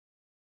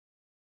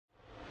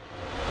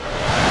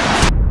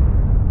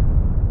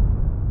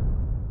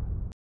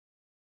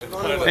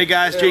Hey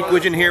guys, Jake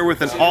Widgeon here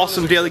with an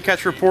awesome daily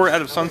catch report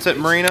out of Sunset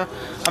Marina.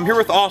 I'm here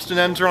with Austin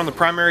Ensor on the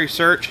primary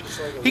search.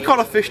 He caught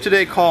a fish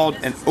today called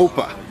an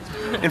Opah.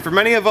 And for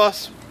many of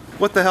us,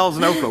 what the hell is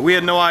an Opah? We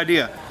had no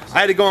idea.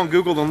 I had to go on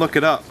Google and look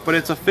it up. But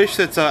it's a fish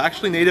that's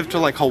actually native to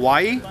like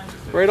Hawaii,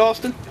 right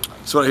Austin?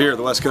 That's what I hear,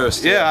 the West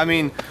Coast. Yeah, I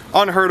mean,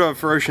 unheard of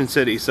for Ocean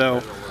City.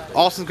 So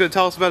Austin's gonna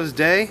tell us about his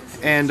day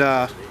and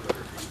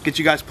get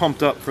you guys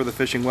pumped up for the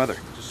fishing weather.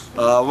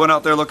 Went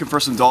out there looking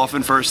for some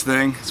dolphin first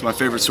thing. It's my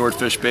favorite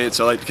swordfish bait,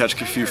 so I like to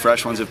catch a few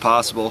fresh ones if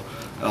possible.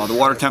 The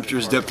water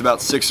temperature's dipped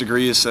about 6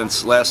 degrees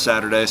since last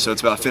Saturday, so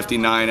it's about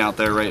 59 out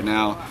there right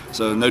now.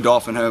 So no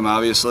dolphin home,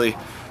 obviously.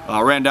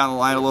 Ran down the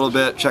line a little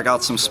bit, check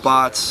out some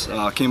spots.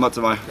 Came up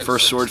to my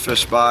first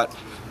swordfish spot.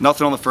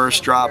 Nothing on the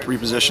first drop,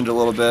 repositioned a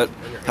little bit.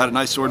 Had a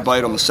nice sword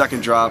bite on the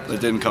second drop that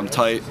didn't come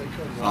tight.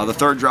 The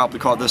third drop we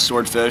caught this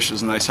swordfish. It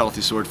was a nice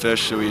healthy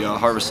swordfish, so we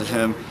harvested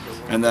him.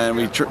 And then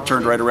we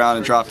turned right around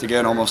and dropped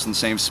again almost in the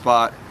same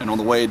spot. And on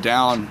the way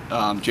down,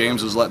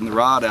 James was letting the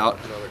rod out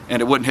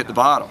and it wouldn't hit the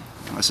bottom.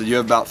 I said, you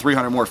have about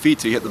 300 more feet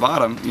to hit the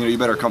bottom, you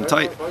better come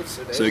tight.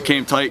 So it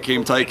came tight,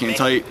 and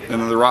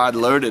then the rod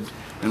loaded.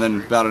 And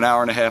then about an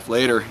hour and a half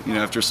later,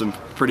 after some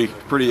pretty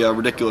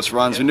ridiculous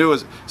runs, we knew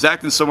it was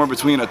acting somewhere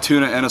between a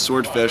tuna and a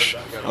swordfish.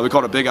 We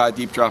caught a big eye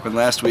deep dropping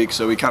last week,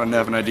 so we kind of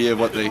have an idea of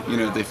what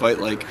they fight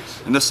like.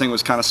 And this thing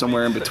was kind of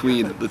somewhere in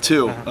between the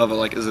two of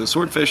like, is it a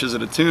swordfish, is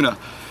it a tuna?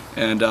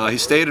 And he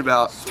stayed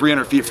about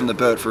 300 feet from the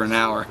boat for an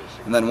hour,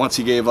 and then once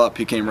he gave up,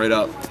 he came right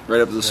up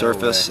to the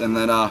surface. And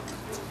then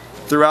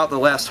throughout the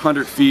last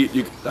 100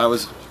 feet, I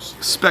was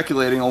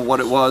speculating on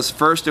what it was.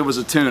 First, it was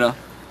a tuna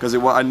because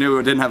I knew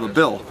it didn't have a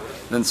bill.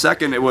 Then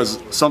second, it was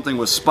something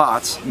with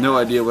spots, no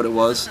idea what it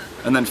was.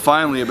 And then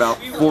finally, about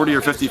 40 or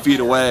 50 feet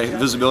away,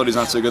 visibility's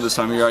not so good this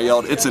time of year, I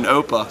yelled, "It's an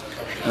Opah."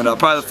 And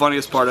probably the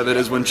funniest part of it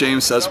is when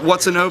James says,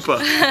 "What's an Opah?"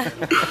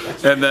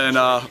 And then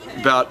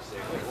about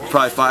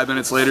probably 5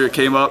 minutes later, it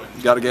came up,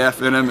 got a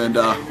gaff in him, and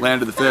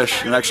landed the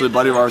fish. And actually, a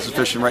buddy of ours was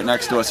fishing right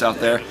next to us out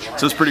there.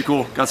 So it's pretty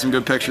cool. Got some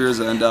good pictures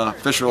and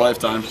fish for a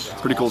lifetime.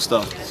 Pretty cool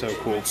stuff. So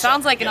cool.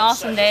 Sounds like an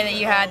awesome day that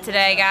you had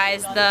today,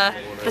 guys.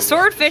 The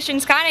sword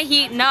fishing's kind of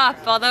heating up,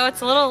 although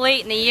it's a little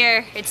late in the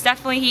year. It's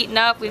definitely heating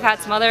up. We've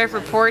had some other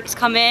reports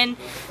come in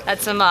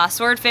that some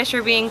swordfish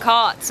are being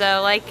caught.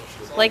 So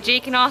like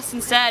Jake and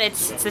Austin said,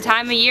 it's the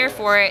time of year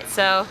for it.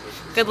 So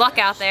good luck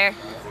out there.